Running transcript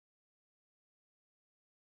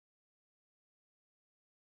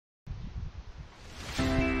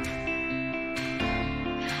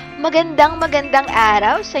Magandang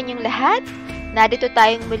araw sa inyong lahat. Narito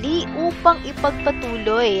tayong muli upang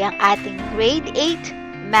ipagpatuloy ang ating Grade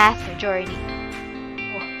 8 Math Journey.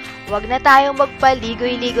 Huwag na tayong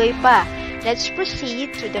magpaligoy-ligoy pa. Let's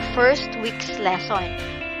proceed to the first week's lesson,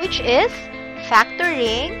 which is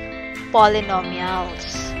factoring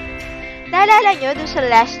polynomials. Naalala nyo dun sa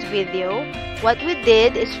last video, what we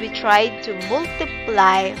did is we tried to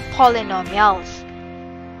multiply polynomials.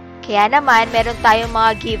 Kaya naman, meron tayong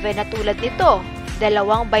mga given na tulad nito,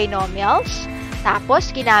 dalawang binomials,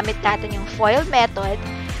 tapos ginamit natin yung FOIL method,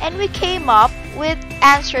 and we came up with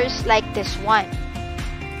answers like this one.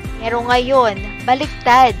 Pero ngayon,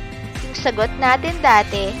 baliktad. Yung sagot natin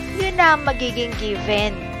dati, yun na magiging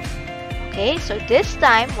given. Okay, so this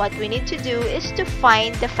time, what we need to do is to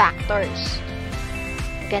find the factors.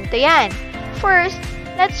 Ganito yan. First,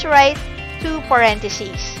 let's write two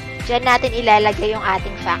parentheses. Diyan natin ilalagay yung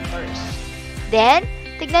ating factors. Then,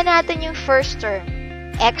 tignan natin yung first term,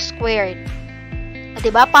 x squared.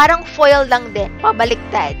 Diba? Parang FOIL lang din,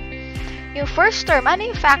 pabaliktad. Yung first term,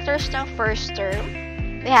 ano yung factors ng first term?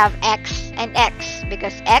 We have x and x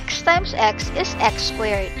because x times x is x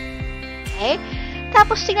squared. Okay?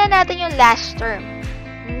 Tapos, tignan natin yung last term.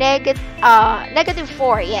 Negative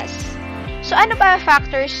 4, yes. So, ano ba ang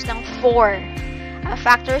factors ng 4? Ang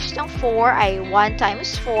factors ng 4 ay 1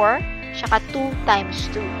 times 4, saka 2 times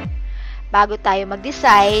 2. Bago tayo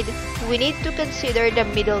mag-decide, we need to consider the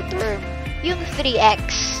middle term, yung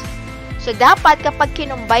 3x. So, dapat kapag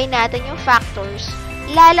kinumbine natin yung factors,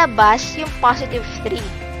 lalabas yung positive 3.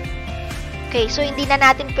 Okay, so hindi na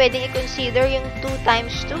natin pwedeng i-consider yung 2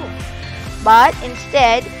 times 2. But,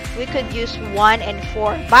 instead, we could use 1 and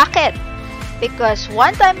 4. Bakit? Because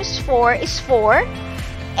 1 times 4 is 4,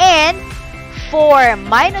 and 4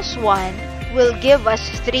 minus 1 will give us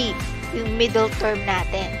 3, yung middle term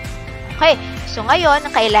natin. Okay, so ngayon,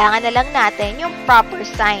 kailangan na lang natin yung proper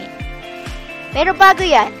sign. Pero bago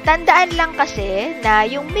yan, tandaan lang kasi na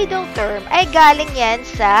yung middle term ay galing yan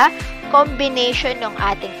sa combination ng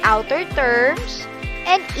ating outer terms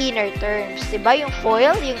and inner terms. Diba? Yung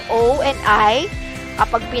FOIL, yung O and I,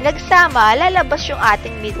 kapag pinagsama, lalabas yung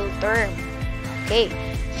ating middle term. Okay.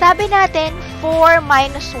 Sabi natin, 4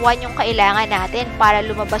 minus 1 yung kailangan natin para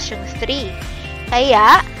lumabas yung 3.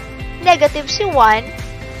 Kaya, negative si 1,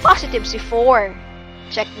 positive si 4.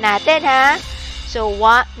 Check natin, ha? So,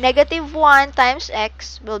 negative 1 times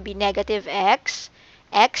x will be negative x.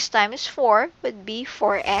 X times 4 would be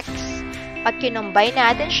 4x. Pag kinumbine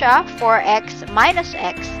natin siya, 4x minus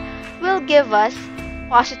x will give us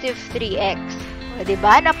positive 3x. O,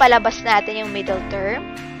 diba? Napalabas natin yung middle term.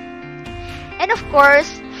 And of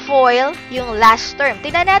course, FOIL, yung last term.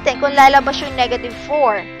 Tingnan natin kung lalabas yung negative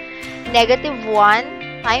 4. Negative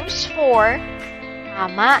 1 times 4,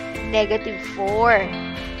 tama, negative 4.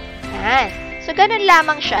 Yan. So, ganun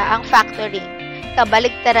lamang siya ang factoring.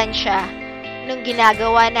 Kabaligtaran siya nung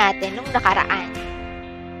ginagawa natin nung nakaraan.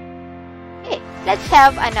 Okay, let's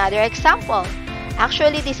have another example.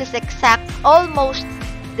 Actually, this is almost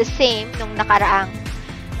the same nung nakaraang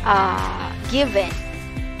given.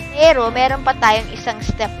 Pero, meron pa tayong isang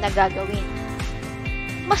step na gagawin.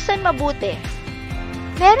 Mas mabuti.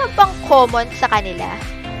 Meron pang common sa kanila.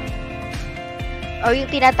 O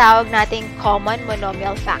yung tinatawag nating common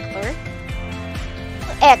monomial factor.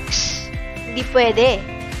 X. Hindi pwede.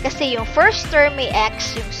 Kasi yung first term may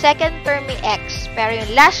x, yung second term may x, pero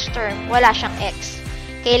yung last term, wala siyang x.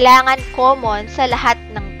 Kailangan common sa lahat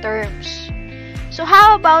ng terms. So,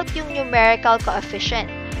 how about yung numerical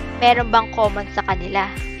coefficient? Meron bang common sa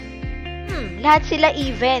kanila? Lahat sila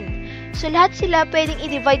even. So, lahat sila pwedeng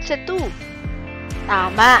i-divide sa 2.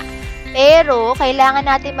 Tama. Pero, kailangan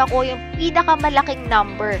natin makuha yung pinakamalaking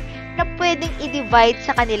number na pwedeng i-divide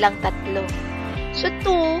sa kanilang tatlo. So,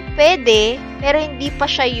 2, pwede, pero hindi pa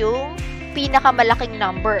siya yung pinakamalaking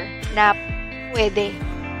number na pwede.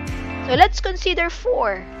 So, let's consider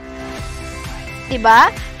 4.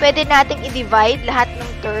 Diba? Pwede nating i-divide lahat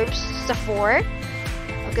ng terms sa 4.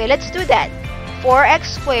 Okay, let's do that.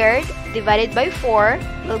 4x squared divided by 4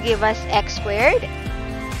 will give us x squared.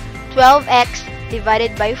 12x divided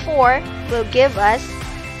by 4 will give us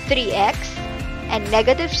 3x. And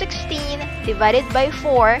negative 16 divided by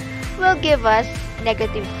 4 will give us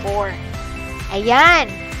negative 4. Ayan.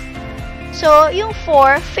 So, yung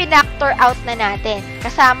 4, finactor out na natin.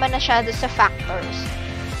 Kasama na siya doon sa factors.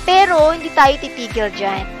 Pero, hindi tayo titigil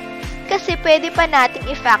dyan. Kasi pwede pa nating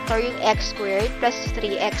i-factor yung x squared plus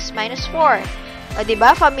 3x minus 4. O,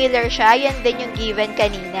 diba? Familiar siya. Yan din yung given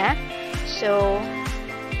kanina. So,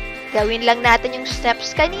 gawin lang natin yung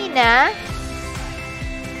steps kanina.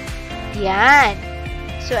 Yan.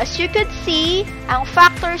 So, as you could see, ang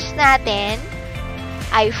factors natin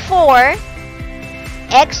ay 4,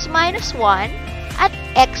 x minus 1, at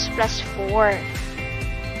x plus 4.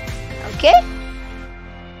 Okay?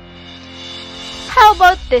 How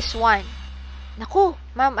about this one? Naku,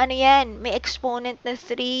 ma'am, ano yan? May exponent na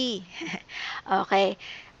 3. Okay.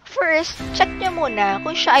 First, check nyo muna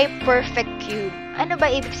kung siya ay perfect cube. Ano ba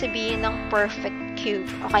ibig sabihin ng perfect cube?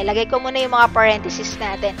 Okay, lagay ko muna yung mga parentheses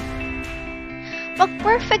natin.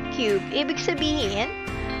 Mag-perfect cube, ibig sabihin,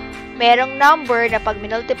 merong number na pag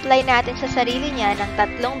minultiply natin sa sarili niya ng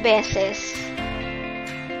 3 beses,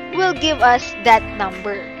 will give us that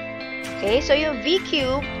number. Okay, so yung v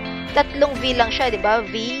cube, 3 v lang siya, di ba?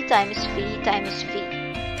 V times v times v.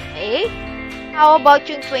 Okay? How about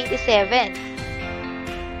yung 27?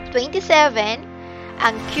 27,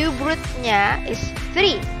 ang cube root niya is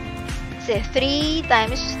 3. Kasi 3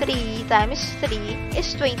 times 3 times 3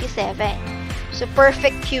 is 27. So,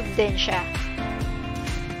 perfect cube din siya.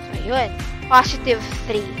 So, yun. Positive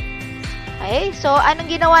 3. Okay? So, anong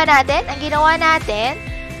ginawa natin? Ang ginawa natin,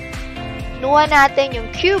 kinuha natin yung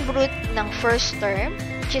cube root ng first term,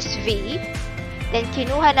 which is v. Then,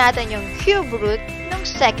 kinuha natin yung cube root ng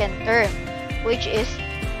second term, which is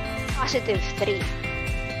positive 3.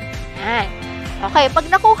 Yan. Okay, pag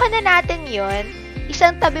nakuha na natin yun,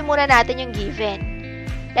 isang tabi muna natin yung given.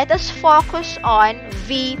 Let us focus on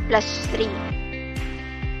v plus 3.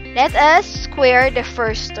 Let us square the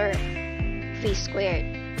first term, v squared.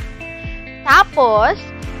 Tapos,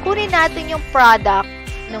 kunin natin yung product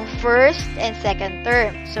ng first and second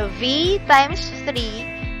term. So, v times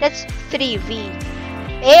 3, that's 3v.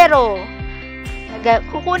 Pero,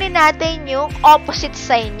 kukunin natin yung opposite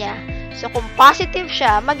sign niya. So, kung positive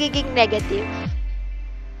siya, magiging negative.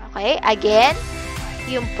 Okay? Again,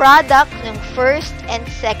 yung product ng first and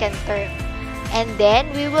second term. And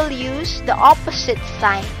then, we will use the opposite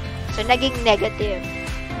sign. So, naging negative.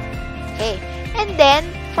 Okay. And then,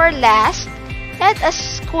 for last, let us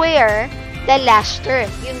square the last term,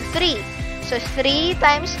 yung 3. So, 3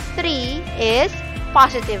 times 3 is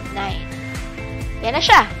positive 9. Yan na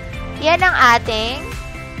siya. Yan ang ating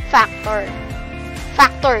factors,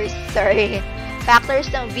 Factors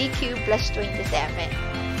ng v cube plus 27.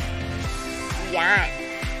 Yan.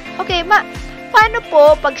 Okay, paano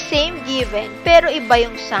po pag same given, pero iba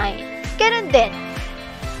yung sign? Ganun din.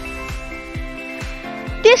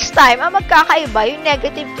 This time, ang magkakaiba yung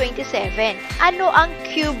negative 27. Ano ang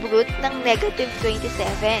cube root ng negative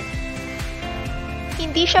 27?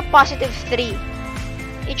 Hindi siya positive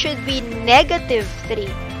 3. It should be negative 3.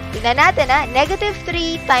 Tignan natin ha. Negative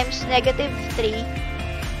 3 times negative 3,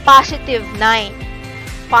 positive 9.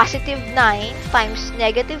 Positive 9 times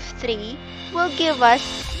negative 3 will give us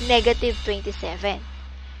negative 27.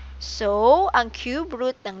 So, ang cube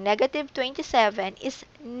root ng negative 27 is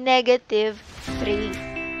negative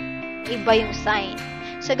 3. Iba yung sign.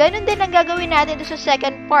 So, ganun din ang gagawin natin sa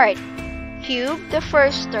second part. Cube the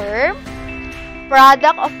first term,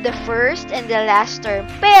 product of the first and the last term,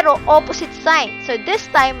 pero opposite sign. So,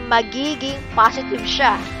 this time, magiging positive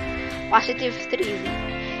siya. Positive 3v.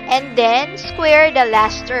 And then, square the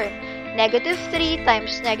last term. Negative 3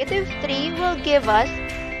 times negative 3 will give us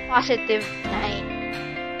positive 9.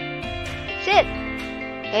 That's it.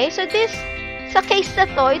 Okay, so this, sa case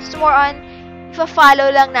na to, it's more on,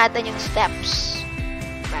 ifa-follow lang natin yung steps.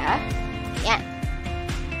 Diba? Yan.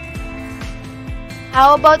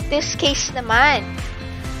 How about this case naman?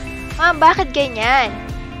 Ma'am, bakit ganyan?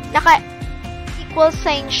 Naka-equal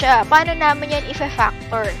sign siya. Paano naman yan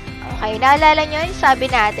ifa-factor? Okay, naalala nyo yung sabi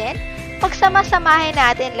natin? Pagsama-samahin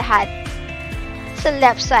natin lahat sa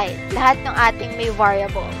left side. Lahat ng ating may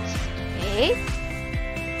variables. Okay?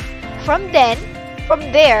 From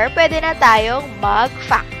there, pwede na tayong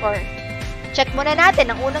mag-factor. Check muna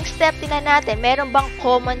natin. Ang unang step, tingnan natin, meron bang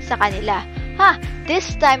common sa kanila?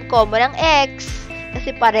 This time, common ang x.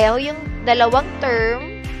 Kasi pareho yung dalawang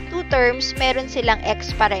term, 2 terms, meron silang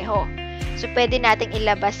x pareho. So, pwede nating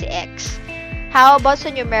ilabas si x. How about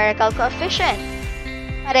sa numerical coefficient?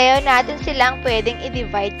 Pareho natin silang pwedeng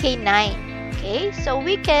i-divide kay 9. Okay? So,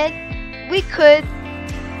 we could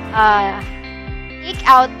take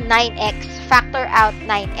out 9x, factor out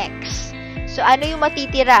 9x. So, ano yung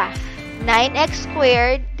matitira? 9x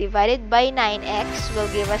squared divided by 9x will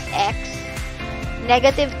give us x.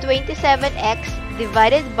 Negative 27x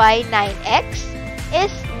divided by 9x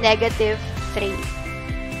is negative 3.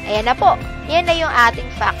 Ayan na po. Yan na yung ating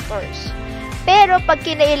factors. Pero, pag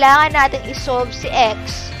kinailangan natin isolve si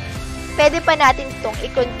x, pwede pa natin itong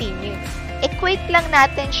i-continue. Equate lang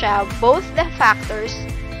natin siya, both the factors,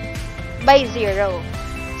 by 0.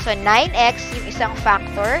 So, 9x, yung isang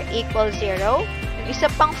factor, equals 0. yung isa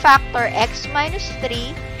pang factor, x minus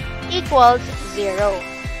 3 equals 0.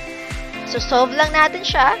 So, solve lang natin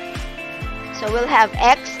siya. So, we'll have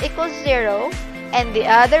x equals 0 and the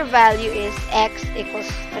other value is x equals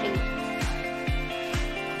 3.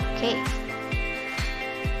 Okay.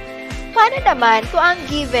 Paano naman kung ang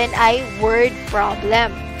given ay word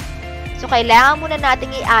problem? So, kailangan muna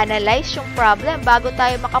natin i-analyze yung problem bago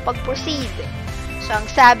tayo makapag-proceed. So, ang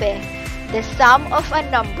sabi, the sum of a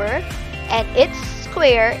number and its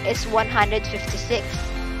square is 156.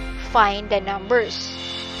 Find the numbers.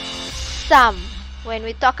 Sum. When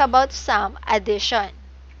we talk about sum, addition.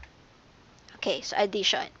 Okay, so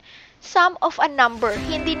addition. Sum of a number.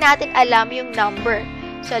 Hindi natin alam yung number.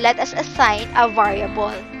 So, let us assign a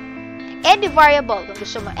variable. Any variable. Kung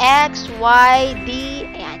gusto mo x, y, d,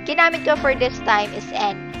 ayan. Ginamit ko for this time is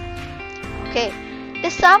n. Okay.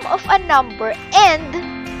 The sum of a number and,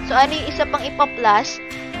 so ano yung isa pang ipa-plus?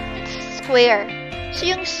 It's square. So,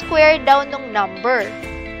 yung square daw ng number.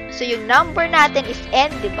 So, yung number natin is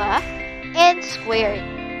n, di ba? N squared.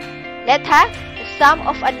 Let's have the sum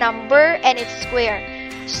of a number and its square.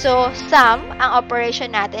 So, sum, ang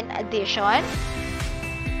operation natin, addition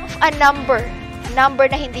of a number. A number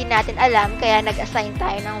na hindi natin alam, kaya nag-assign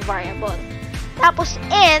tayo ng variable. Tapos,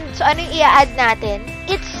 and, so ano yung i-add natin?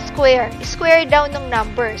 It's square. Square down ng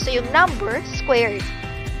number. So, yung number, squared.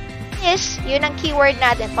 Is, yun ang keyword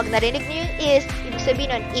natin. Pag narinig nyo yung is, ibig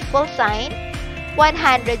sabihin nun, equal sign,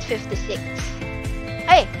 156.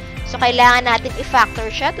 Okay. So, kailangan natin i-factor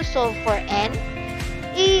siya to solve for n.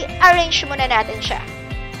 I-arrange muna natin siya.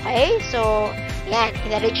 Okay? So, yan.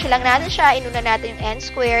 In-arrange lang natin siya. Inuna natin yung n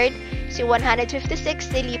squared. Si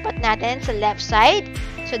 156, nilipat natin sa left side.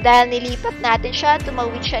 So, dahil nilipat natin siya,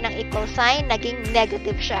 tumawid siya ng equal sign, naging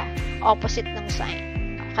negative siya. Opposite ng sign.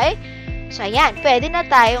 Okay? So, ayan. Pwede na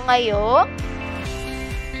tayo ngayong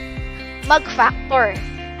mag-factor.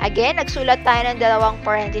 Again, nagsulat tayo ng dalawang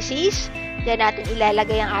parentheses. Diyan natin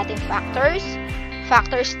ilalagay ang ating factors.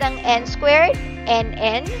 Factors ng n squared,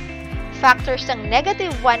 nn. Factors ng negative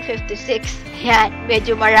 156. Yan,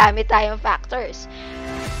 medyo marami tayong factors.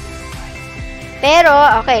 Pero,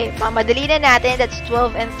 okay, mamadali na natin. That's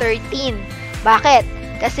 12 and 13. Bakit?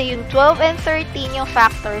 Kasi yung 12 and 13 yung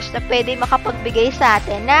factors na pwede makapagbigay sa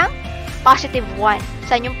atin ng positive 1.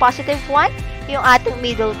 Saan yung positive 1? Yung ating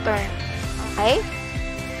middle term. Okay?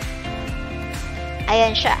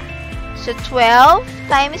 Ayan siya. So, 12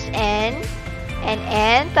 times n and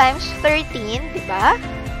n times 13, di ba?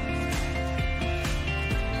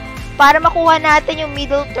 Para makuha natin yung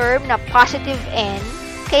middle term na positive n,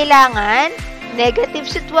 kailangan negative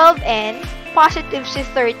si 12n, positive si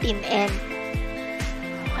 13n.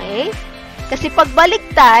 Okay? Kasi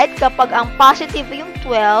pagbaliktad, kapag ang positive yung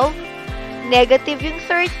 12, negative yung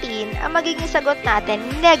 13, ang magiging sagot natin,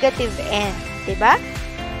 negative n. Di ba?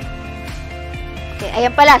 Okay,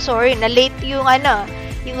 ayan pala, sorry, na-late yung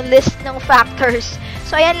yung list ng factors.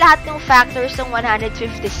 So, ayan lahat ng factors ng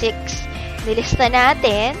 156. Nilista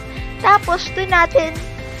natin. Tapos, doon natin,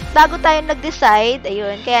 bago tayo nag-decide,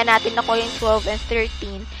 ayun, kaya natin nakuha yung 12 and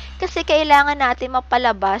 13. Kasi kailangan natin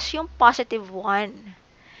mapalabas yung positive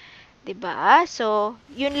 1. Diba? So,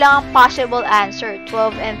 yun lang ang possible answer,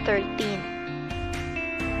 12 and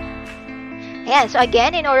 13. Ayan, so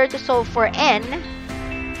again, in order to solve for n,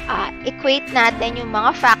 equate natin yung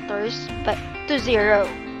mga factors to 0.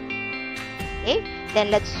 Okay? Then,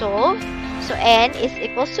 let's solve. So, n is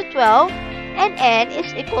equals to 12 and n is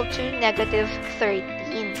equal to negative 13.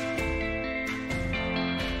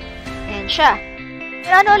 Ayan siya.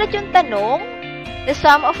 Pero ano ulit yung tanong? The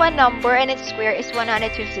sum of a number and its square is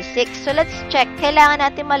 156. So, let's check. Kailangan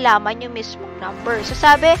natin malaman yung mismong number. So,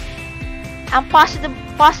 sabi, ang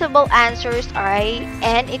possible answers are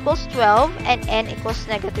n equals 12 and n equals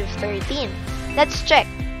negative 13. Let's check.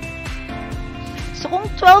 So,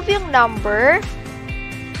 kung 12 yung number,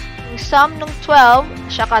 yung sum ng 12,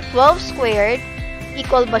 saka 12 squared,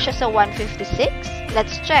 equal ba siya sa 156?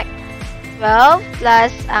 Let's check. 12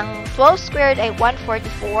 plus ang 12 squared ay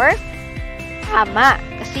 144. Tama.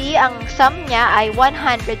 Kasi ang sum niya ay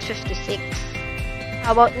 156.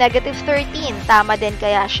 How about negative 13? Tama din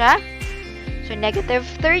kaya siya? So, negative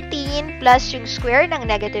 13 plus yung square ng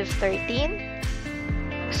negative 13.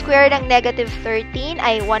 Square ng negative 13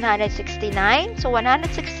 ay 169. So,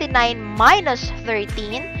 169 minus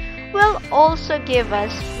 13 will also give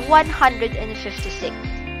us 156.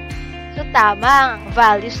 So, tama ang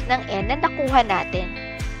values ng n na nakuha natin.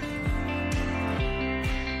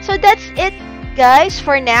 So, that's it, guys,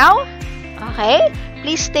 for now. Okay?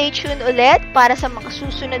 Please stay tuned ulit para sa mga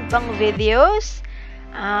susunod pang videos.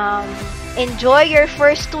 Enjoy your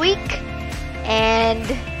first week and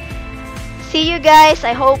See you guys.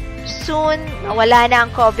 I hope soon mawala na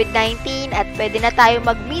ang COVID-19 at pwede na tayo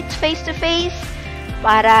mag-meet face-to-face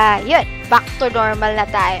para, yun, back to normal na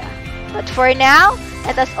tayo. But for now,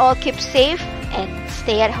 let us all keep safe and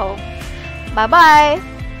stay at home. Bye-bye!